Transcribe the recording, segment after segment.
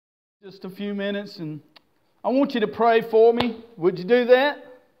Just a few minutes, and I want you to pray for me. Would you do that?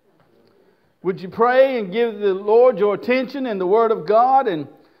 Would you pray and give the Lord your attention in the Word of God?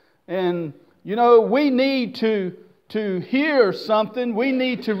 And you know, we need to hear something. We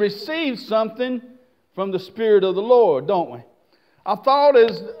need to receive something from the Spirit of the Lord, don't we? I thought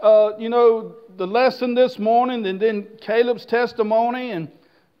as, the lesson this morning and then Caleb's testimony and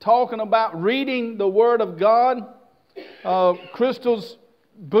talking about reading the Word of God, Crystal's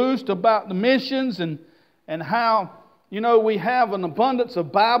boost about the missions and how, we have an abundance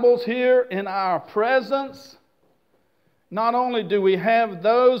of Bibles here in our presence. Not only do we have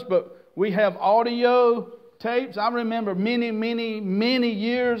those, but we have audio tapes. I remember many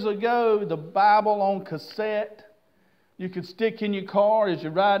years ago, the Bible on cassette. You could stick in your car as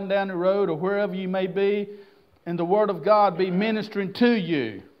you're riding down the road or wherever you may be, and the Word of God be ministering to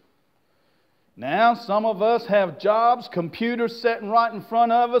you. Now, some of us have jobs, computers sitting right in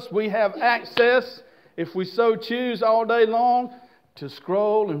front of us. We have access, if we so choose, all day long to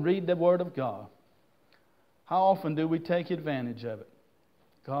scroll and read the Word of God. How often do we take advantage of it?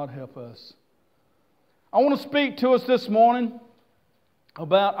 God help us. I want to speak to us this morning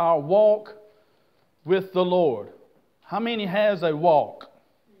about our walk with the Lord. How many has a walk?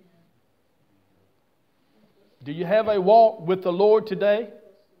 Do you have a walk with the Lord today?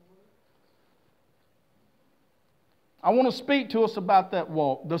 I want to speak to us about that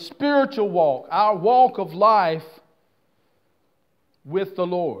walk, the spiritual walk, our walk of life with the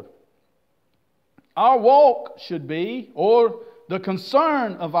Lord. Our walk should be, or the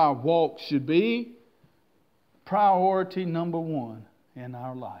concern of our walk should be, priority number one in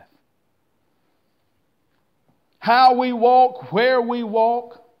our life. How we walk, where we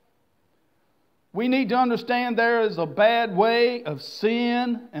walk. We need to understand there is a bad way of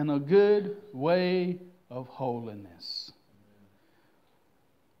sin and a good way of holiness.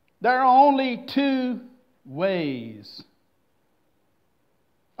 There are only two ways.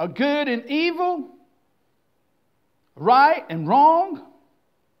 A good and evil, right and wrong.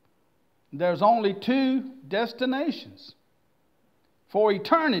 There's only two destinations for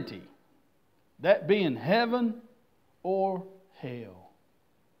eternity, that being heaven or hell.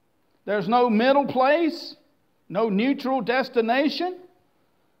 There's no middle place, no neutral destination.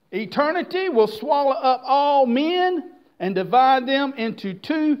 Eternity will swallow up all men and divide them into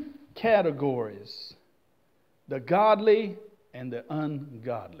two categories, the godly and the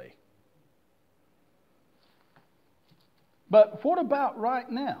ungodly. But what about right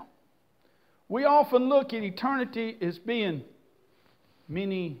now? We often look at eternity as being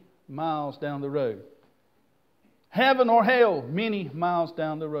many miles down the road. Heaven or hell, many miles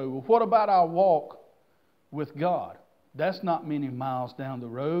down the road. Well, what about our walk with God? That's not many miles down the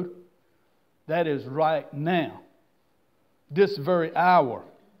road. That is right now, this very hour.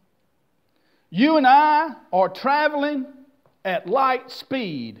 You and I are traveling at light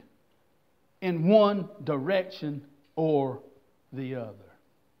speed in one direction or the other.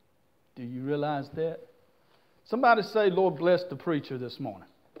 Do you realize that? Somebody say, Lord bless the preacher this morning.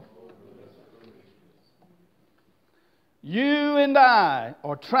 You and I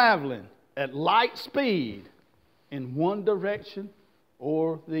are traveling at light speed in one direction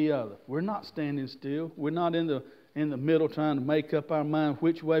or the other. We're not standing still. We're not in the middle trying to make up our mind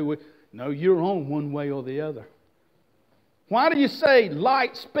which way we... No, you're on one way or the other. Why do you say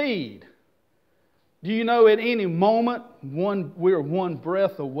light speed? Do you know at any moment we're one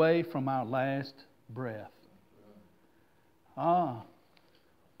breath away from our last breath?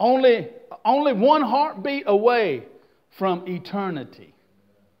 Only one heartbeat away from eternity.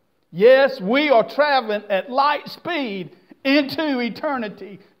 Yes, we are traveling at light speed into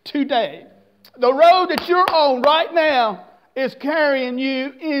eternity today. The road that you're on right now is carrying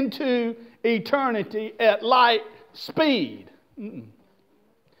you into eternity at light speed.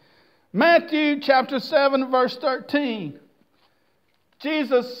 Matthew chapter 7 verse 13.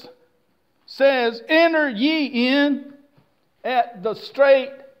 Jesus says, "Enter ye in at the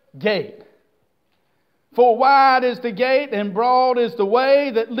strait gate. For wide is the gate and broad is the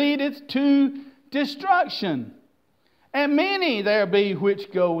way that leadeth to destruction. And many there be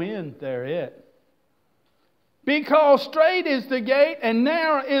which go in thereat. Because strait is the gate and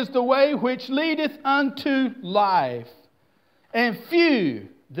narrow is the way which leadeth unto life. And few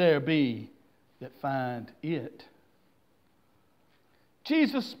there be that find it."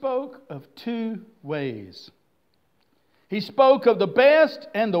 Jesus spoke of two ways. He spoke of the best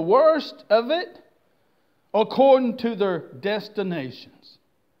and the worst of it, according to their destinations.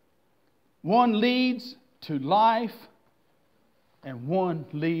 One leads to life and one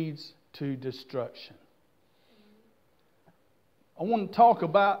leads to destruction. I want to talk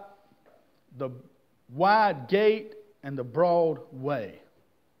about the wide gate and the broad way.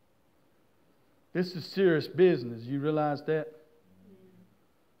 This is serious business. You realize that?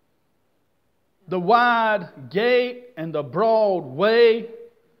 The wide gate and the broad way,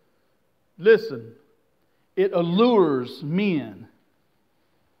 listen, it allures men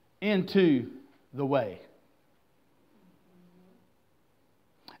into the way.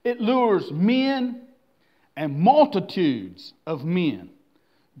 It lures men and multitudes of men.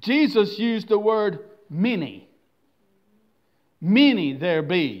 Jesus used the word many. Many there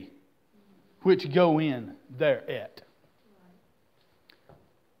be which go in thereat.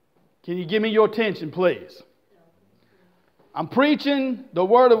 Can you give me your attention, please? I'm preaching the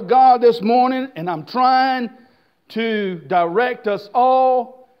Word of God this morning, and I'm trying to direct us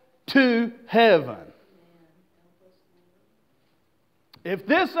all to heaven. If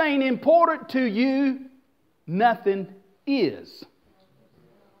this ain't important to you, nothing is.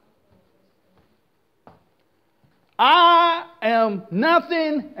 I am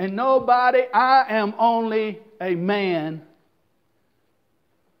nothing and nobody. I am only a man.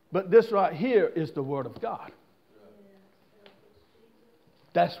 But this right here is the Word of God.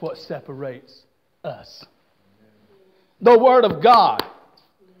 That's what separates us. The Word of God.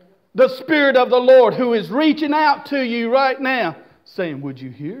 The Spirit of the Lord who is reaching out to you right now saying, would you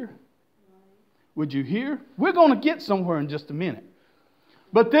hear? Would you hear? We're going to get somewhere in just a minute.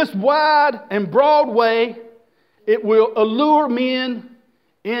 But this wide and broad way, it will allure men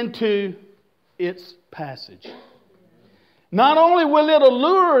into its passage. Not only will it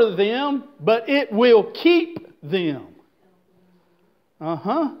allure them, but it will keep them.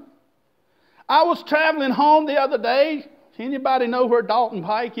 I was traveling home the other day. Anybody know where Dalton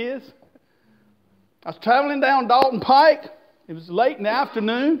Pike is? I was traveling down Dalton Pike. It was late in the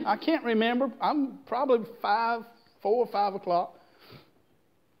afternoon. I can't remember. I'm probably 4 or 5 o'clock.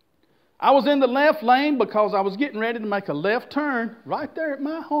 I was in the left lane because I was getting ready to make a left turn right there at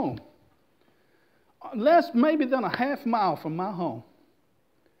my home. Less maybe than a half mile from my home.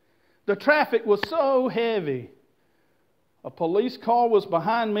 The traffic was so heavy. A police car was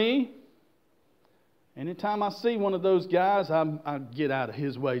behind me. Anytime I see one of those guys, I get out of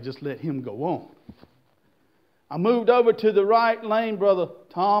his way, just let him go on. I moved over to the right lane, Brother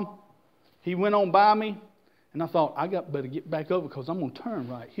Tom. He went on by me, and I thought, better get back over because I'm going to turn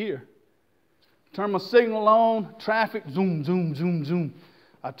right here. Turn my signal on, traffic, zoom, zoom, zoom, zoom.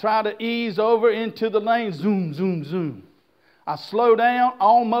 I try to ease over into the lane, zoom, zoom, zoom. I slow down,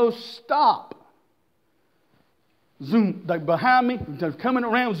 almost stop. Zoom, they're behind me, they're coming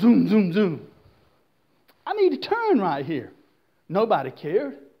around, zoom, zoom, zoom. I need to turn right here. Nobody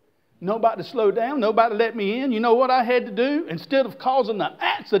cared. Nobody slowed down. Nobody let me in. You know what I had to do? Instead of causing the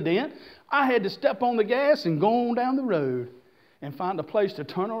accident, I had to step on the gas and go on down the road and find a place to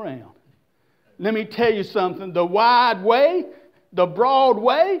turn around. Let me tell you something. The wide way, the broad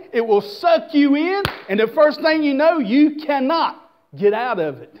way, it will suck you in, and the first thing you know, you cannot get out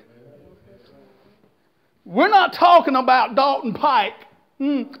of it. We're not talking about Dalton Pike,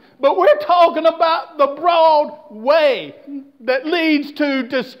 but we're talking about the broad way that leads to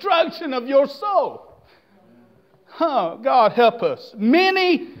destruction of your soul. God help us.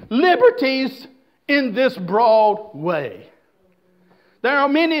 Many liberties in this broad way. There are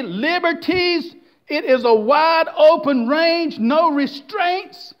many liberties. It is a wide open range, no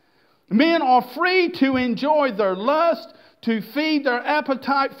restraints. Men are free to enjoy their lust, to feed their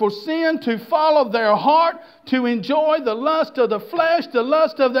appetite for sin, to follow their heart, to enjoy the lust of the flesh, the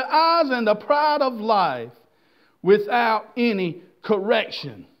lust of the eyes, and the pride of life without any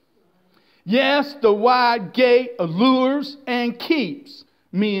correction. Yes, the wide gate allures and keeps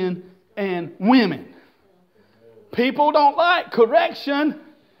men and women. People don't like correction.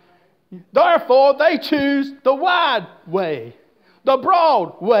 Therefore, they choose the wide way, the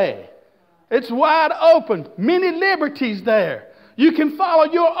broad way. It's wide open. Many liberties there. You can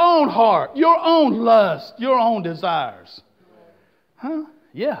follow your own heart, your own lust, your own desires.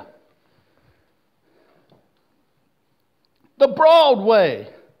 Yeah. The broad way.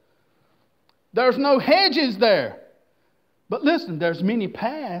 There's no hedges there. But listen, there's many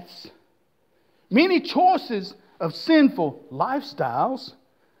paths, many choices of sinful lifestyles.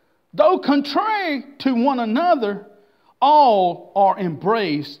 Though contrary to one another, all are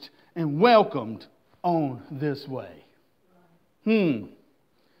embraced and welcomed on this way.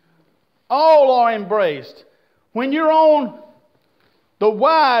 All are embraced. When you're on the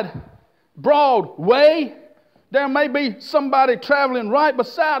wide, broad way, there may be somebody traveling right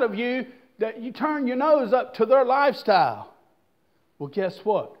beside of you that you turn your nose up to their lifestyle. Well, guess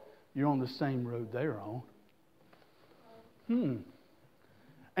what? You're on the same road they're on.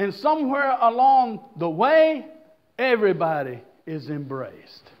 And somewhere along the way, everybody is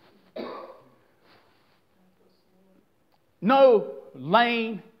embraced. No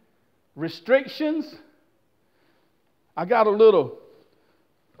lane restrictions. I got a little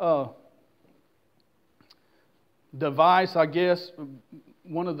device, I guess.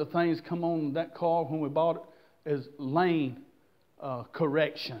 One of the things come on that car when we bought it is lane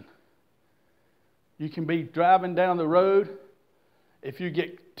correction. You can be driving down the road. If you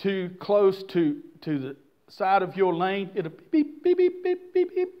get too close to the side of your lane, it'll beep, beep, beep, beep,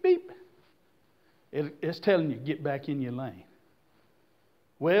 beep, beep, beep. It's telling you, get back in your lane.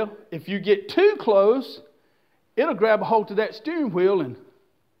 Well, if you get too close, it'll grab a hold of that steering wheel and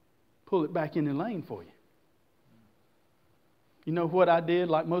pull it back in the lane for you. You know what I did,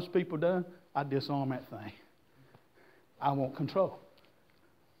 like most people do? I disarm that thing. I want control.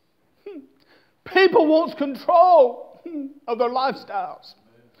 People want control of their lifestyles.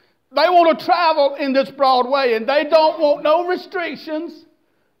 They want to travel in this broad way, and they don't want no restrictions.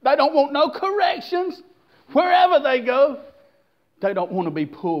 They don't want no corrections. Wherever they go, they don't want to be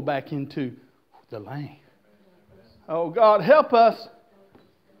pulled back into the lane. Oh, God, help us.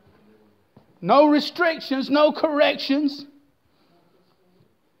 No restrictions, no corrections.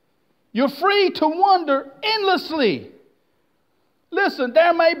 You're free to wander endlessly. Listen,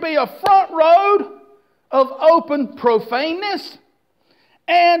 there may be a front road of open profaneness,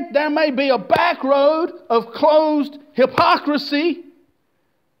 and there may be a back road of closed hypocrisy,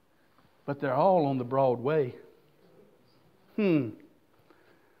 but they're all on the broad way. I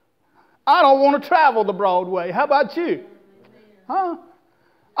don't want to travel the broad way. How about you? Huh?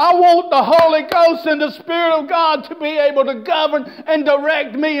 I want the Holy Ghost and the Spirit of God to be able to govern and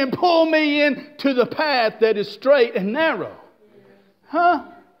direct me and pull me into the path that is straight and narrow. Huh?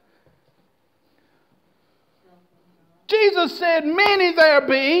 Jesus said, many there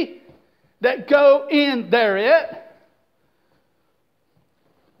be that go in thereat.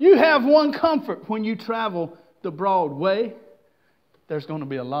 You have one comfort when you travel the broad way. There's going to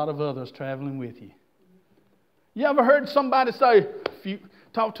be a lot of others traveling with you. You ever heard somebody say, if you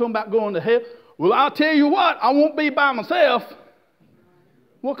talk to them about going to hell, well, I'll tell you what, I won't be by myself.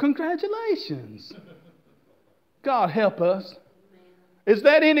 Well, congratulations. God help us. Is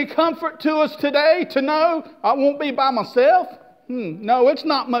that any comfort to us today to know I won't be by myself? No, it's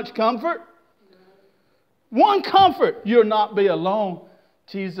not much comfort. One comfort, you'll not be alone.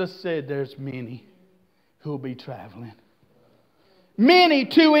 Jesus said there's many who'll be traveling. Many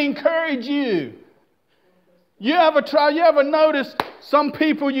to encourage you. You ever notice some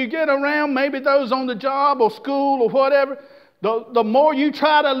people you get around, maybe those on the job or school or whatever, the more you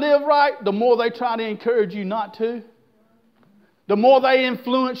try to live right, the more they try to encourage you not to. The more they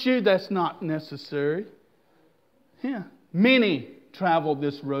influence you, that's not necessary. Yeah. Many travel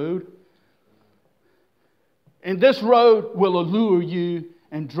this road. And this road will allure you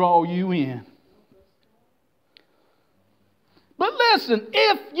and draw you in. But listen,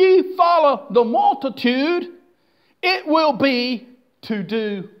 if you follow the multitude, it will be to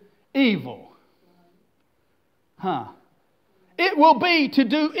do evil. It will be to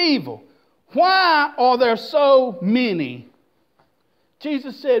do evil. Why are there so many?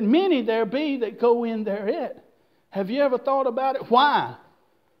 Jesus said, many there be that go in thereat. Have you ever thought about it? Why?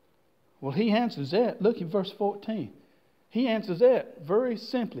 Well, he answers that. Look at verse 14. He answers that very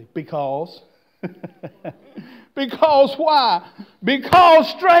simply. Because. Because why? Because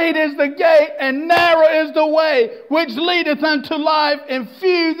straight is the gate and narrow is the way which leadeth unto life, and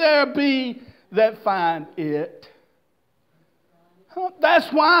few there be that find it.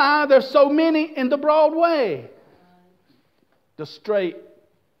 That's why there's so many in the broad way. The straight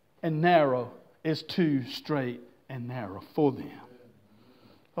and narrow is too straight and narrow for them.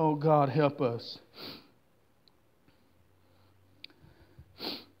 Oh, God, help us.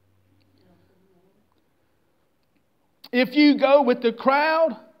 If you go with the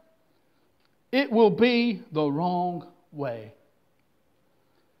crowd, it will be the wrong way.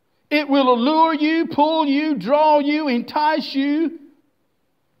 It will allure you, pull you, draw you, entice you.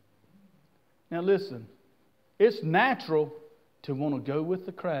 Now listen, it's natural to want to go with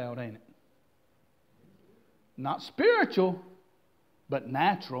the crowd, ain't it? Not spiritual, but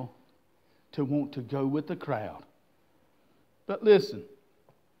natural to want to go with the crowd. But listen,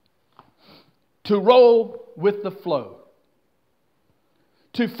 to roll with the flow.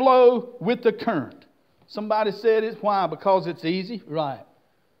 To flow with the current. Somebody said it's why? Because it's easy? Right.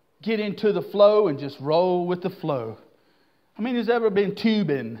 Get into the flow and just roll with the flow. I mean, has ever been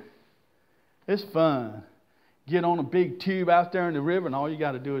tubing? It's fun. Get on a big tube out there in the river and all you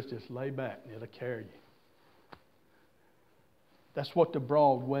got to do is just lay back and it'll carry you. That's what the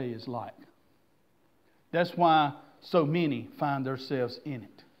broad way is like. That's why so many find themselves in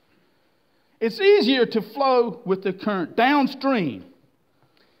it. It's easier to flow with the current downstream.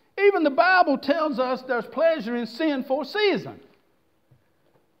 Even the Bible tells us there's pleasure in sin for a season.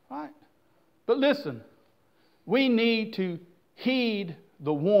 Right? But listen, we need to heed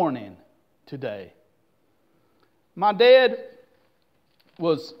the warning today. My dad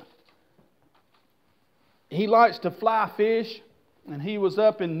he likes to fly fish, and he was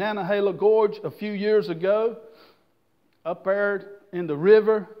up in Nantahala Gorge a few years ago, up there in the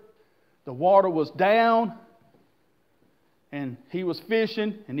river. The water was down, and he was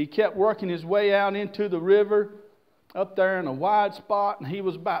fishing, and he kept working his way out into the river, up there in a wide spot, and he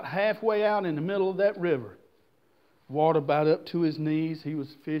was about halfway out in the middle of that river. Water about up to his knees. He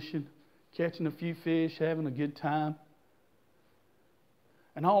was fishing, catching a few fish, having a good time.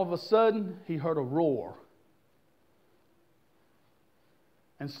 And all of a sudden, he heard a roar.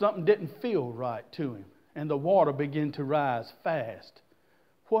 And something didn't feel right to him. And the water began to rise fast.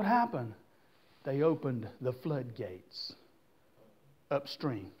 What happened? They opened the floodgates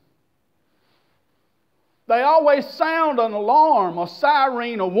upstream. They always sound an alarm, a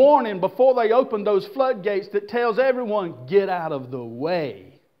siren, a warning before they open those floodgates that tells everyone, get out of the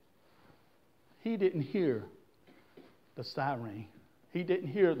way. He didn't hear the siren. He didn't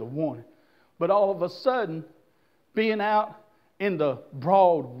hear the warning. But all of a sudden, being out in the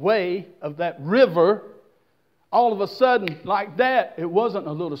broad way of that river, all of a sudden, like that, it wasn't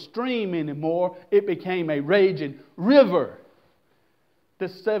a little stream anymore. It became a raging river.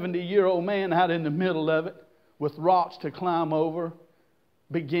 This 70-year-old man out in the middle of it, with rocks to climb over,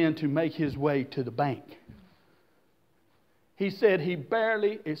 began to make his way to the bank. He said he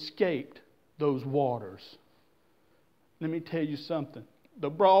barely escaped those waters. Let me tell you something.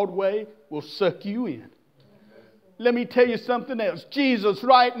 The broad way will suck you in. Let me tell you something else. Jesus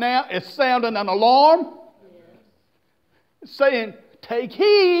right now is sounding an alarm, saying, take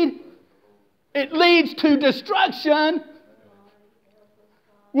heed. It leads to destruction.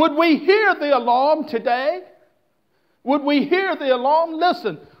 Would we hear the alarm today? Would we hear the alarm?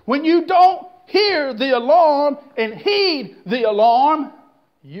 Listen, when you don't hear the alarm and heed the alarm,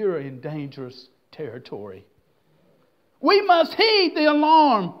 you're in dangerous territory. We must heed the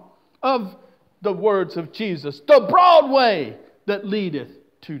alarm of the words of Jesus, the broad way that leadeth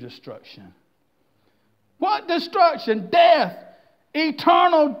to destruction. What destruction? Death, and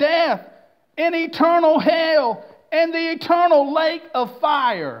eternal hell, and the eternal lake of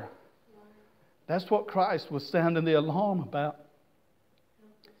fire. That's what Christ was sounding the alarm about.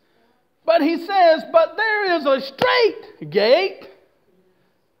 But he says, but there is a straight gate.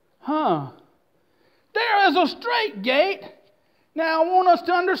 There is a straight gate. Now I want us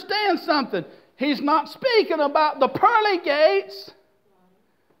to understand something. He's not speaking about the pearly gates.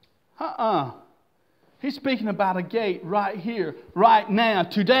 He's speaking about a gate right here, right now,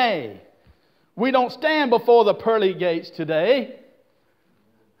 today. We don't stand before the pearly gates today.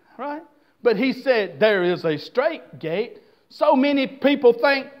 Right? But he said there is a straight gate. So many people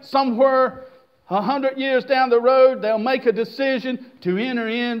think somewhere 100 years down the road they'll make a decision to enter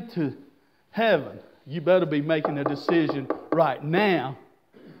into heaven. You better be making a decision right now,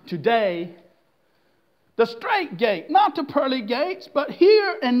 today. The straight gate, not the pearly gates, but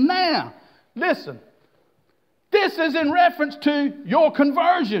here and now. Listen, this is in reference to your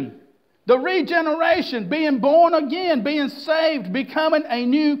conversion, the regeneration, being born again, being saved, becoming a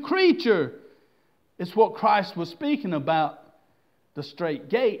new creature. It's what Christ was speaking about, the straight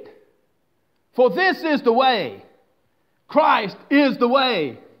gate. For this is the way. Christ is the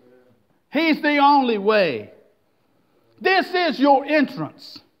way. He's the only way. This is your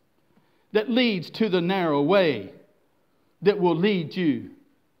entrance that leads to the narrow way that will lead you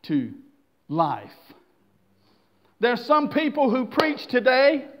to life. There's some people who preach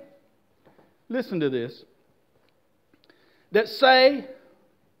today, listen to this, that say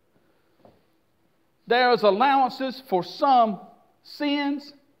there's allowances for some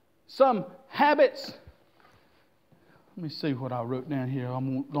sins, some habits. Let me see what I wrote down here. I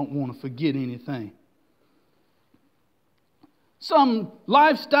don't want to forget anything. Some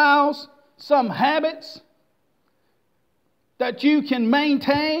lifestyles, some habits that you can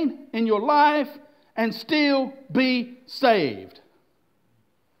maintain in your life and still be saved.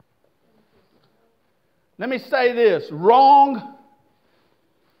 Let me say this. Wrong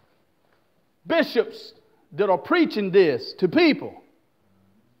bishops that are preaching this to people,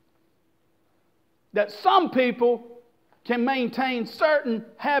 that some people can maintain certain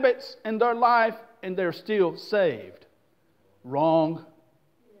habits in their life and they're still saved. Wrong.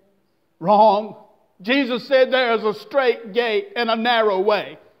 Wrong. Jesus said there is a straight gate and a narrow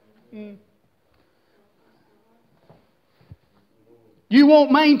way. You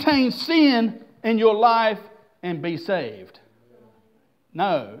won't maintain sin in your life and be saved.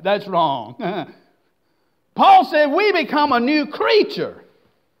 No, that's wrong. Paul said we become a new creature.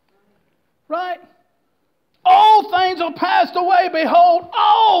 Right? All things are passed away. Behold,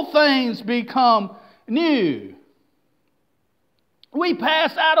 all things become new. We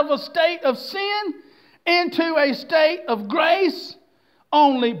pass out of a state of sin into a state of grace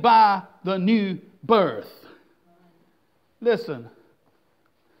only by the new birth. Listen.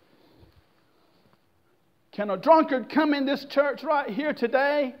 Can a drunkard come in this church right here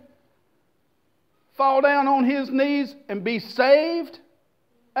today, fall down on his knees and be saved?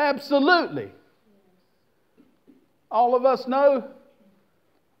 Absolutely. All of us know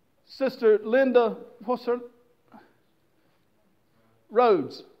Sister Linda, what's her?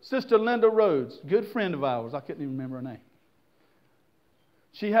 Rhodes. Sister Linda Rhodes, good friend of ours. I couldn't even remember her name.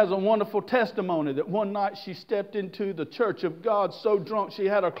 She has a wonderful testimony that one night she stepped into the church of God so drunk she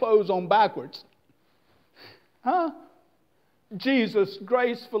had her clothes on backwards. Jesus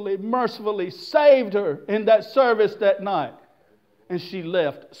gracefully, mercifully saved her in that service that night. And she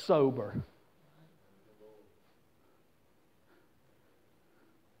left sober.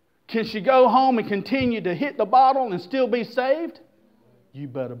 Can she go home and continue to hit the bottle and still be saved? You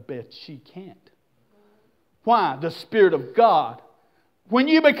better bet she can't. Why? The Spirit of God. When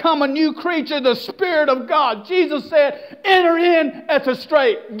you become a new creature, the Spirit of God, Jesus said, enter in at the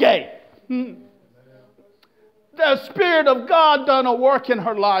straight gate. The Spirit of God done a work in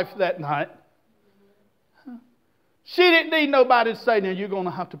her life that night. She didn't need nobody to say, now you're going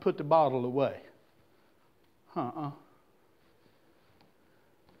to have to put the bottle away.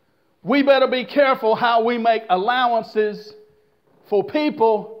 We better be careful how we make allowances for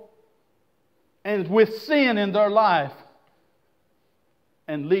people and with sin in their life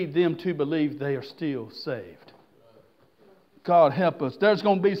and lead them to believe they are still saved. God help us. There's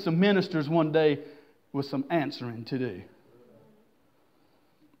going to be some ministers one day with some answering to do.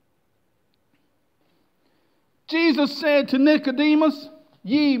 Jesus said to Nicodemus,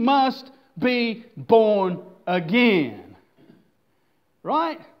 ye must be born again.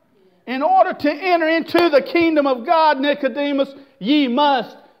 Right? In order to enter into the kingdom of God, Nicodemus, ye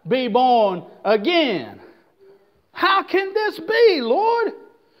must be born again. How can this be, Lord?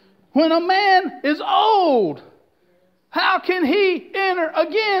 When a man is old, how can he enter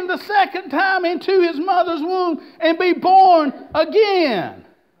again the second time into his mother's womb and be born again?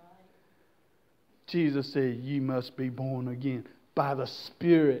 Jesus said, ye must be born again by the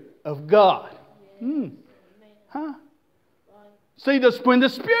Spirit of God. See, when the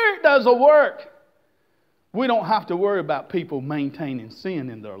Spirit does a work, we don't have to worry about people maintaining sin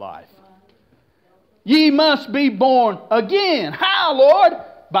in their life. Ye must be born again. How, Lord?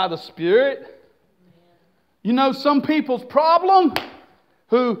 By the Spirit. You know some people's problem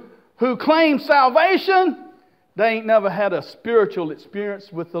who claim salvation, they ain't never had a spiritual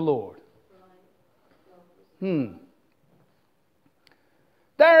experience with the Lord.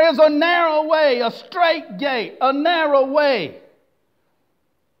 There is a narrow way, a straight gate, a narrow way,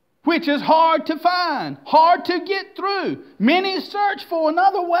 which is hard to find, hard to get through. Many search for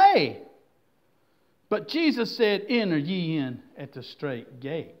another way. But Jesus said, enter ye in at the straight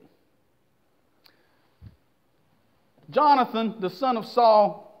gate. Jonathan, the son of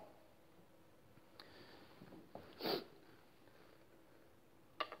Saul,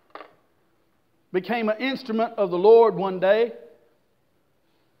 became an instrument of the Lord one day.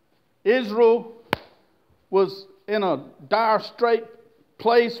 Israel was in a dire strait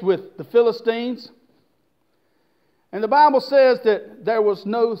place with the Philistines. And the Bible says that there was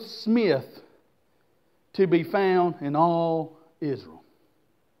no smith to be found in all Israel.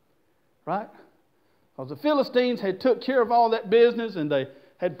 Right? Because the Philistines had took care of all that business and they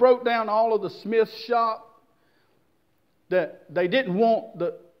had broke down all of the smith's shop. That they didn't want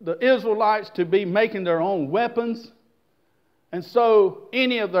the Israelites to be making their own weapons. And so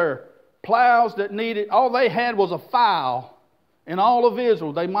any of their plows that needed, all they had was a file. In all of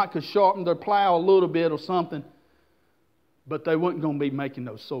Israel, they might could sharpen their plow a little bit or something, but they weren't going to be making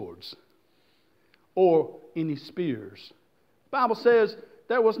no swords or any spears. The Bible says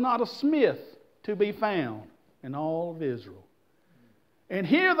there was not a smith to be found in all of Israel. And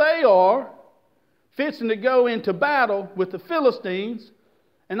here they are, fixing to go into battle with the Philistines,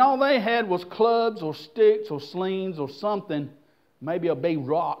 and all they had was clubs or sticks or slings or something, maybe a big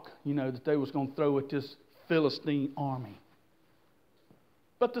rock, that they was going to throw at this Philistine army.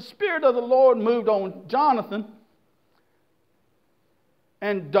 But the Spirit of the Lord moved on Jonathan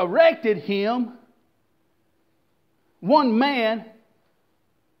and directed him one man,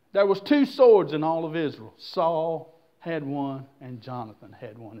 there was 2 swords in all of Israel. Saul had one and Jonathan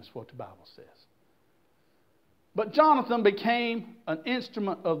had one, is what the Bible says. But Jonathan became an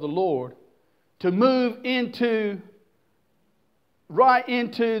instrument of the Lord to move right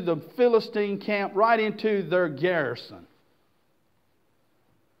into the Philistine camp, right into their garrison.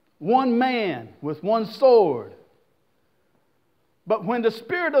 One man with one sword. But when the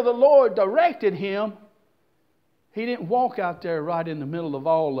Spirit of the Lord directed him, he didn't walk out there right in the middle of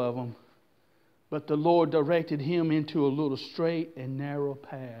all of them, but the Lord directed him into a little straight and narrow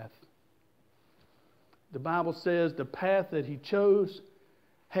path. The Bible says the path that he chose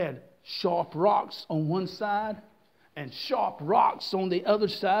had sharp rocks on one side and sharp rocks on the other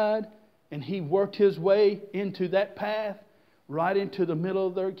side, and he worked his way into that path right into the middle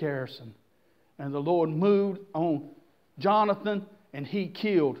of their garrison. And the Lord moved on Jonathan, and he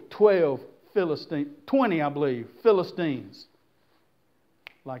killed 20, I believe, Philistines.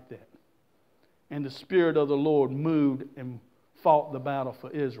 Like that. And the Spirit of the Lord moved and fought the battle for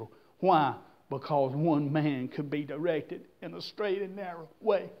Israel. Why? Because one man could be directed in a straight and narrow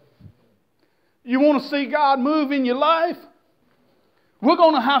way. You want to see God move in your life? We're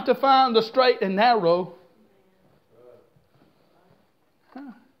going to have to find the straight and narrow.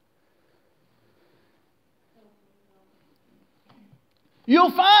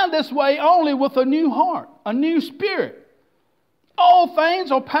 You'll find this way only with a new heart, a new spirit. All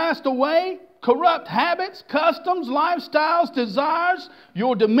things are passed away. Corrupt habits, customs, lifestyles, desires,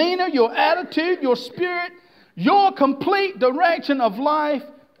 your demeanor, your attitude, your spirit, your complete direction of life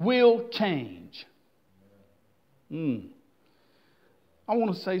will change. I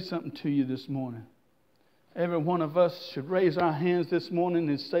want to say something to you this morning. Every one of us should raise our hands this morning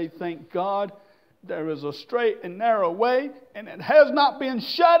and say, thank God there is a straight and narrow way, and it has not been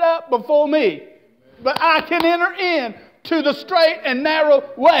shut up before me. But I can enter in to the straight and narrow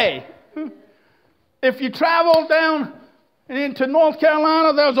way. If you travel down into North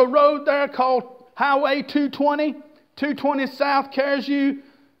Carolina, there's a road there called Highway 220. 220 South carries you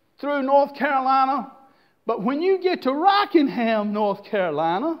through North Carolina. But when you get to Rockingham, North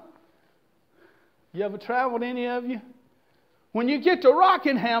Carolina, you ever traveled, any of you? When you get to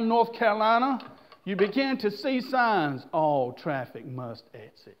Rockingham, North Carolina, you begin to see signs. All traffic must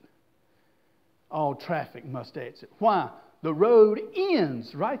exit. All traffic must exit. Why? The road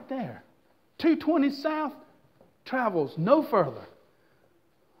ends right there. 220 South travels no further.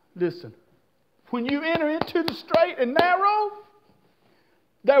 Listen, when you enter into the straight and narrow,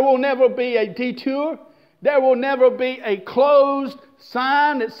 there will never be a detour. There will never be a closed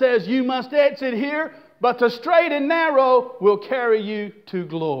sign that says you must exit here. But the straight and narrow will carry you to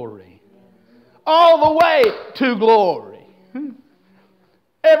glory. All the way to glory.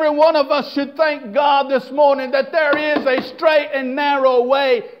 Every one of us should thank God this morning that there is a straight and narrow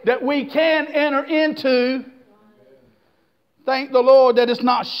way that we can enter into. Thank the Lord that it's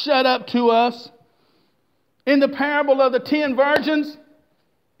not shut up to us. In the parable of the 10 virgins,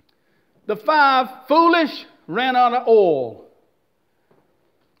 the 5 foolish ran out of oil.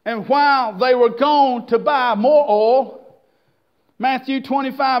 And while they were gone to buy more oil, Matthew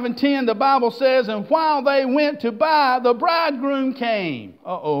 25:10, the Bible says, and while they went to buy, the bridegroom came.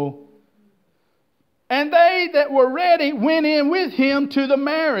 And they that were ready went in with him to the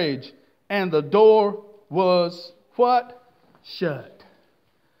marriage, and the door was what? Shut.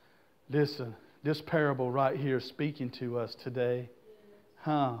 Listen, this parable right here is speaking to us today.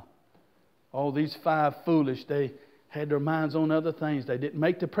 All these 5 foolish, they had their minds on other things. They didn't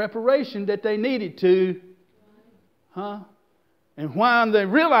make the preparation that they needed to. And when they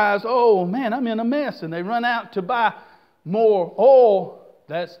realize, oh man, I'm in a mess, and they run out to buy more oil,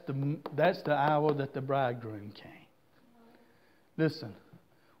 that's the hour that the bridegroom came. Listen,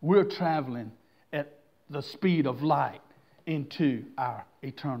 we're traveling at the speed of light into our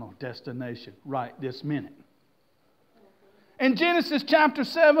eternal destination right this minute. In Genesis chapter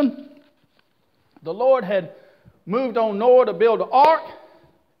 7, the Lord had moved on Noah to build an ark.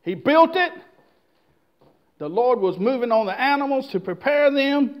 He built it. The Lord was moving on the animals to prepare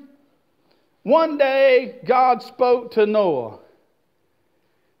them. One day, God spoke to Noah.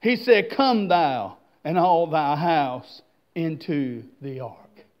 He said, come thou and all thy house into the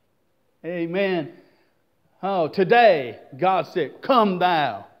ark. Amen. Today, God said, come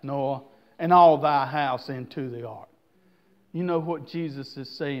thou, Noah, and all thy house into the ark. You know what Jesus is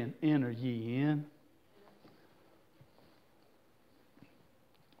saying? Enter ye in.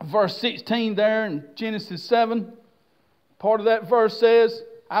 Verse 16 there in Genesis 7, part of that verse says,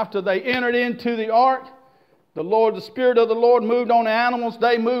 after they entered into the ark, the Spirit of the Lord moved on the animals.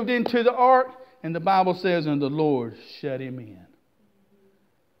 They moved into the ark. And the Bible says, and the Lord shut him in.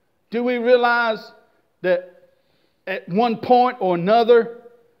 Do we realize that at one point or another,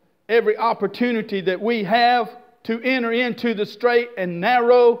 every opportunity that we have to enter into the straight and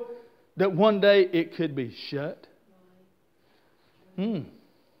narrow, that one day it could be shut?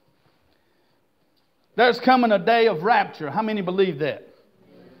 There's coming a day of rapture. How many believe that?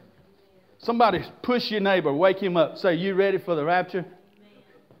 Somebody push your neighbor, wake him up. Say, you ready for the rapture?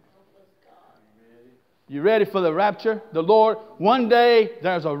 You ready for the rapture? The Lord, one day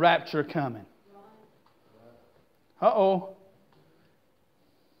there's a rapture coming. Uh-oh.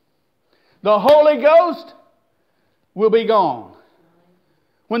 The Holy Ghost will be gone.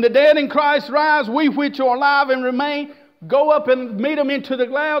 When the dead in Christ rise, we which are alive and remain, go up and meet them into the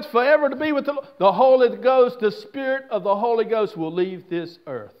clouds forever to be with the Lord. The Holy Ghost, the Spirit of the Holy Ghost will leave this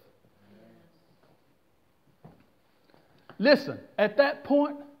earth. Listen, at that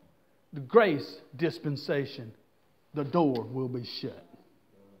point, the grace dispensation, the door will be shut.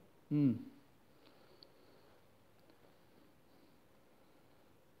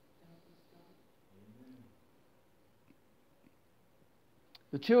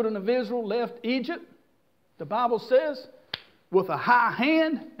 The children of Israel left Egypt, the Bible says, with a high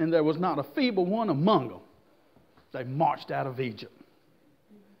hand, and there was not a feeble one among them. They marched out of Egypt.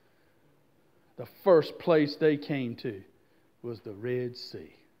 The first place they came to was the Red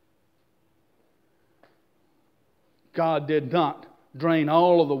Sea. God did not drain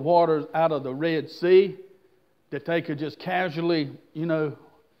all of the waters out of the Red Sea that they could just casually,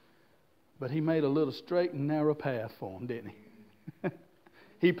 but He made a little straight and narrow path for them, didn't He?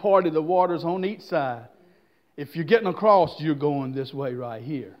 He parted the waters on each side. If you're getting across, you're going this way right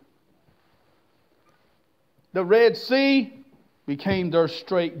here. The Red Sea became their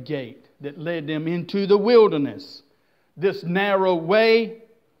straight gate that led them into the wilderness. This narrow way,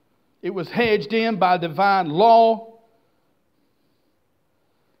 it was hedged in by divine law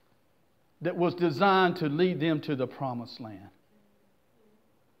that was designed to lead them to the promised land.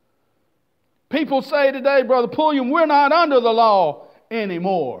 People say today, Brother Pulliam, we're not under the law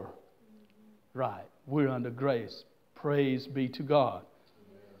anymore. Right, we're under grace. Praise be to God.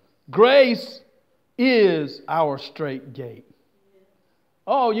 Grace is our straight gate.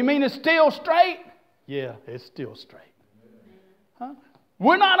 Oh, you mean it's still straight? Yeah, it's still straight. Huh?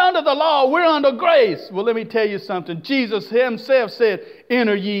 We're not under the law, we're under grace. Well, let me tell you something. Jesus Himself said,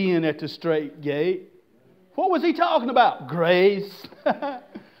 enter ye in at the straight gate. What was He talking about? Grace.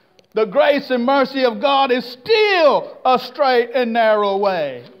 The grace and mercy of God is still a straight and narrow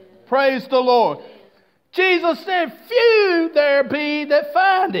way. Praise the Lord. Jesus said, few there be that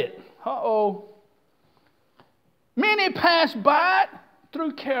find it. Uh-oh. Many pass by it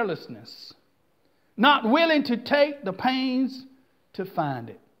through carelessness, not willing to take the pains to find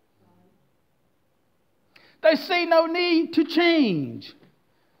it. They see no need to change.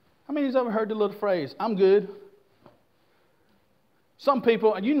 How many of you ever heard the little phrase, I'm good? Some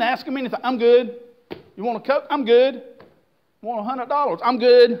people, you can ask them anything, I'm good. You want a Coke? I'm good. You want $100? I'm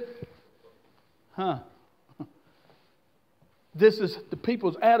good. Huh. This is the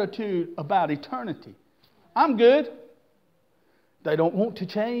people's attitude about eternity. I'm good. They don't want to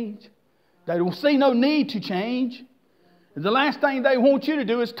change. They don't see no need to change. And the last thing they want you to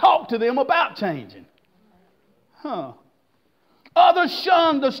do is talk to them about changing. Huh. Others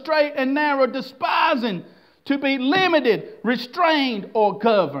shun the straight and narrow, despising to be limited, restrained, or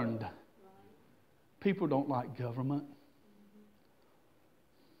governed. People don't like government.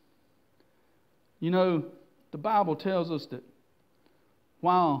 The Bible tells us that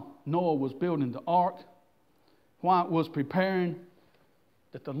while Noah was building the ark, while it was preparing,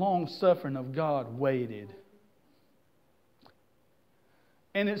 that the long suffering of God waited.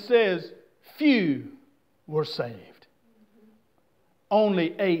 And it says, few were saved.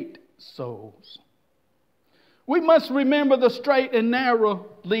 Only 8 souls. We must remember the straight and narrow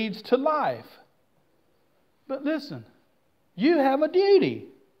leads to life. But listen, you have a duty.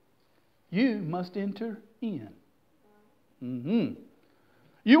 You must enter in.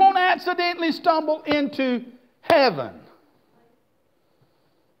 You won't accidentally stumble into heaven.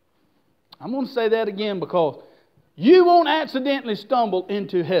 I'm going to say that again because you won't accidentally stumble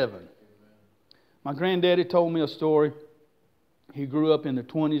into heaven. My granddaddy told me a story. He grew up in the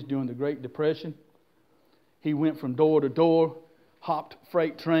 20s during the Great Depression. He went from door to door, hopped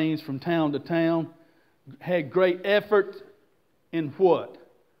freight trains from town to town, had great effort in what?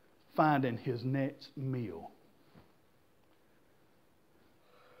 Finding his next meal.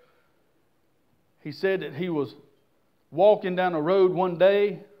 He said that he was walking down the road one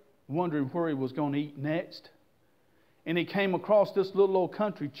day, wondering where he was going to eat next. And he came across this little old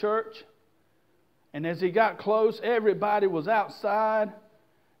country church And as he got close, everybody was outside,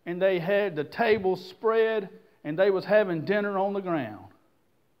 and they had the tables spread, and they was having dinner on the ground.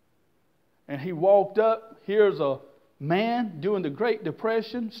 And he walked up. Here's a man during the Great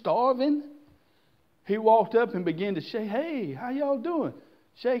Depression, starving. He walked up and began to shake. Hey, how y'all doing?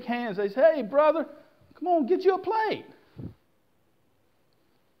 Shake hands. They say, hey, brother, come on, get you a plate.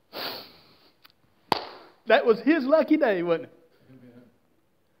 That was his lucky day, wasn't it? Amen.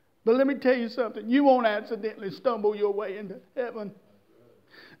 But let me tell you something. You won't accidentally stumble your way into heaven.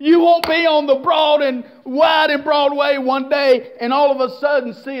 You won't be on the broad and wide and broad way one day and all of a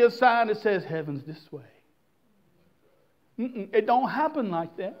sudden see a sign that says heaven's this way. It don't happen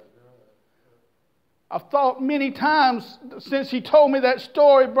like that. I've thought many times since he told me that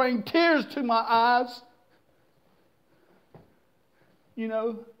story, bring tears to my eyes. You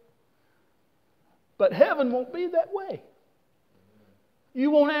know. But heaven won't be that way.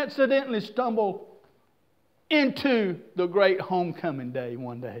 You won't accidentally stumble into the great homecoming day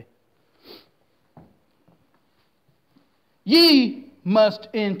one day. Ye must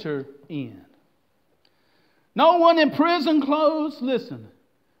enter in. No one in prison clothes, listen,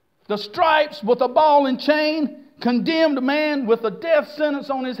 the stripes with a ball and chain, condemned man with a death sentence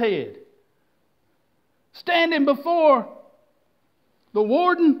on his head, standing before the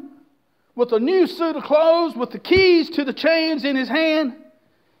warden with a new suit of clothes, with the keys to the chains in his hand,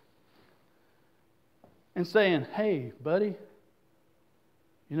 and saying, hey, buddy,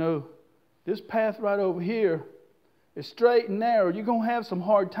 you know, this path right over here is straight and narrow. You're going to have some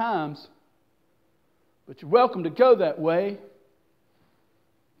hard times, but you're welcome to go that way.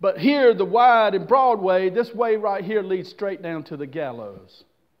 But here, the wide and broad way, this way right here leads straight down to the gallows.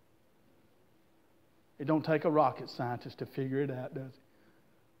 It don't take a rocket scientist to figure it out, does it?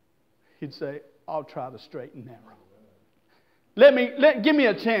 He'd say, I'll try the straight and narrow. Give me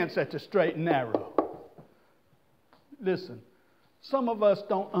a chance at the straight and narrow. Listen, some of us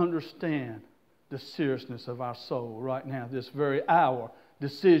don't understand the seriousness of our soul right now, this very hour,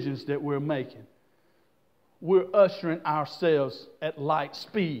 decisions that we're making. We're ushering ourselves at light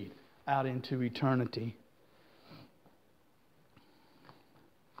speed out into eternity.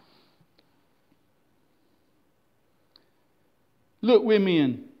 Look with me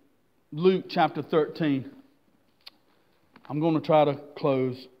in Luke chapter 13. I'm going to try to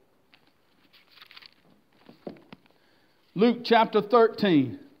close. Luke chapter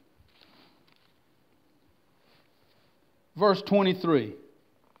 13, verse 23.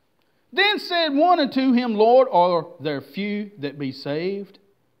 Then said one unto him, Lord, are there few that be saved?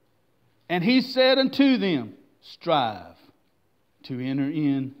 And he said unto them, strive to enter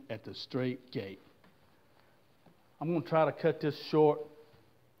in at the strait gate. I'm going to try to cut this short.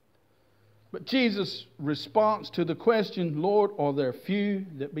 But Jesus' response to the question, Lord, are there few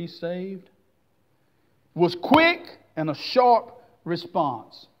that be saved? Was quick and a sharp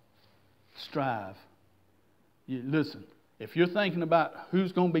response. Strive. Listen, if you're thinking about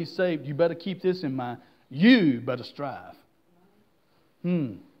who's going to be saved, you better keep this in mind. You better strive.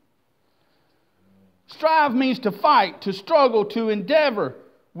 Strive means to fight, to struggle, to endeavor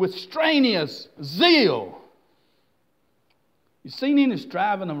with strenuous zeal. You seen any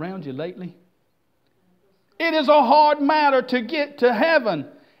striving around you lately? It is a hard matter to get to heaven.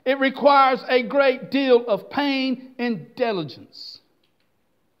 It requires a great deal of pain and diligence.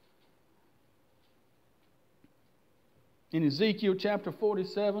 In Ezekiel chapter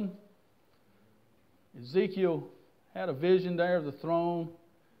 47, Ezekiel had a vision there of the throne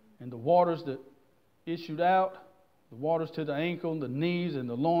and the waters that issued out, the waters to the ankle, the knees and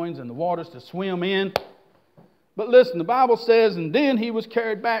the loins, and the waters to swim in. But listen, the Bible says, and then he was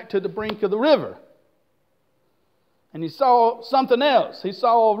carried back to the brink of the river. And he saw something else. He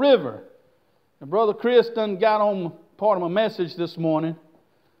saw a river. And Brother Chris done got on part of my message this morning.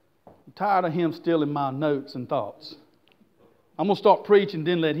 I'm tired of him stealing my notes and thoughts. I'm going to start preaching,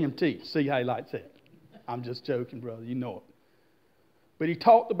 then let him teach. See how he likes it. I'm just joking, brother. You know it. But he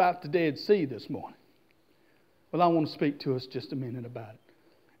talked about the Dead Sea this morning. Well, I want to speak to us just a minute about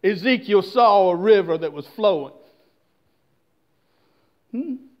it. Ezekiel saw a river that was flowing.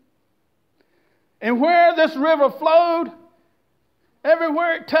 And where this river flowed,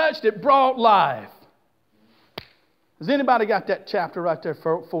 everywhere it touched, it brought life. Has anybody got that chapter right there,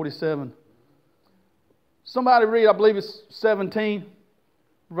 47? Somebody read, I believe it's 17,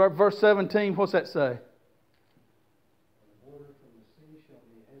 verse 17. What's that say?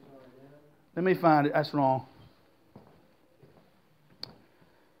 Let me find it. That's wrong.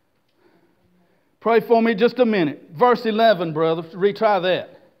 Pray for me just a minute. Verse 11, brother. Retry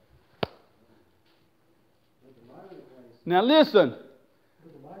that. Now listen.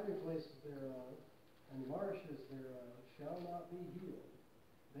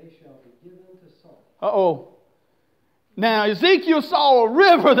 they shall be given to salt. Uh-oh. Now, Ezekiel saw a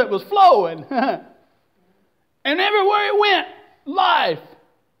river that was flowing. And everywhere it went, life.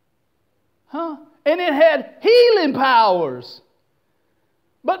 And it had healing powers.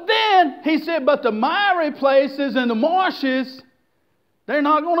 But then, he said, but the miry places and the marshes, they're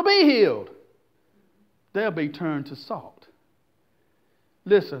not going to be healed. They'll be turned to salt.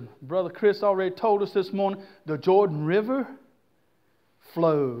 Listen, Brother Chris already told us this morning, the Jordan River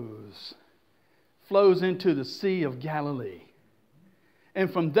flows into the Sea of Galilee.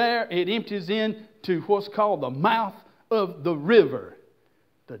 And from there, it empties into what's called the mouth of the river,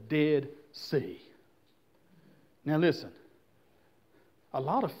 the Dead Sea. Now listen, a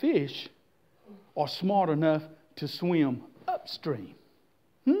lot of fish are smart enough to swim upstream.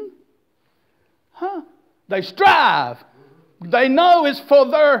 They strive. They know it's for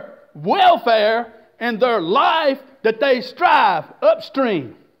their welfare and their life that they strive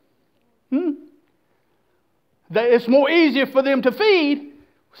upstream. It's more easier for them to feed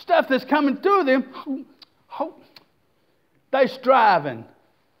stuff that's coming through them. They're striving.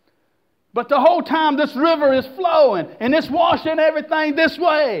 But the whole time this river is flowing and it's washing everything this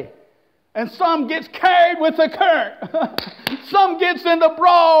way. And some gets carried with the current. Some gets in the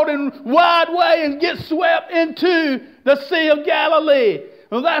broad and wide way and gets swept into the Sea of Galilee.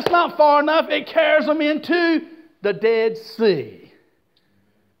 Well, that's not far enough. It carries them into the Dead Sea.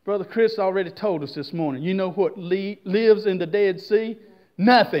 Brother Chris already told us this morning. You know what lives in the Dead Sea?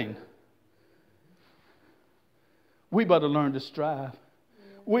 Nothing. We better learn to strive.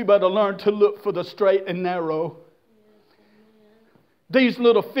 We better learn to look for the straight and narrow. These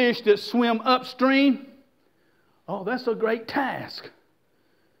little fish that swim upstream, oh, that's a great task.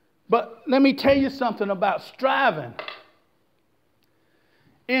 But let me tell you something about striving.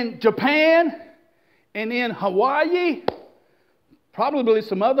 In Japan and in Hawaii, probably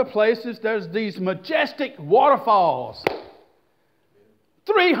some other places, there's these majestic waterfalls.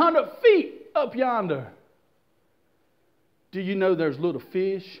 300 feet up yonder. Do you know there's little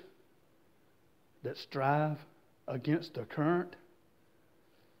fish that strive against the current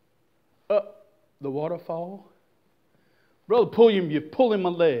up the waterfall? Brother Pulliam, you're pulling my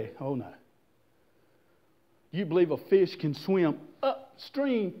leg. Oh no. You believe a fish can swim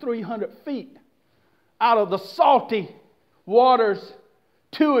upstream 300 feet out of the salty waters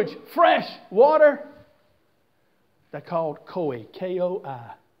to its fresh water? They're called koi,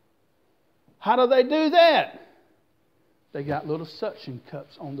 K-O-I. How do they do that? They got little suction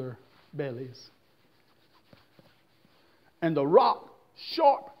cups on their bellies. And the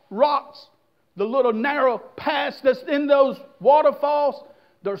sharp rocks, the little narrow paths that's in those waterfalls,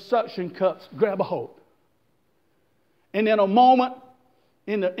 their suction cups grab a hold. And in a moment,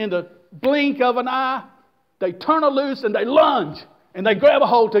 in the blink of an eye, they turn loose and they lunge and they grab a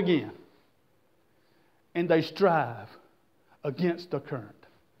hold again. And they strive against the current.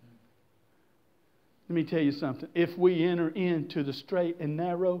 Let me tell you something. If we enter into the straight and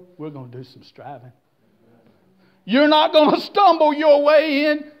narrow, we're going to do some striving. You're not going to stumble your way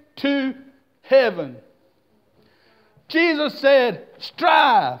into heaven. Jesus said,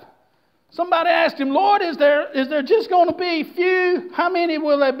 strive. Somebody asked him, Lord, is there just going to be few? How many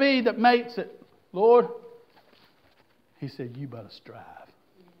will there be that makes it? Lord, he said, you better strive.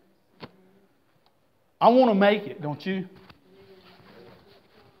 I want to make it, don't you?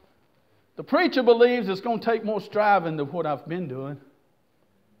 The preacher believes it's going to take more striving than what I've been doing.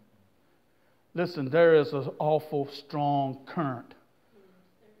 Listen, there is an awful strong current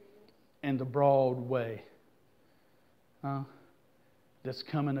in the broad way that's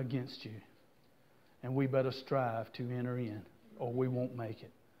coming against you. And we better strive to enter in or we won't make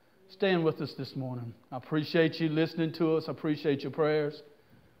it. Stand with us this morning. I appreciate you listening to us. I appreciate your prayers.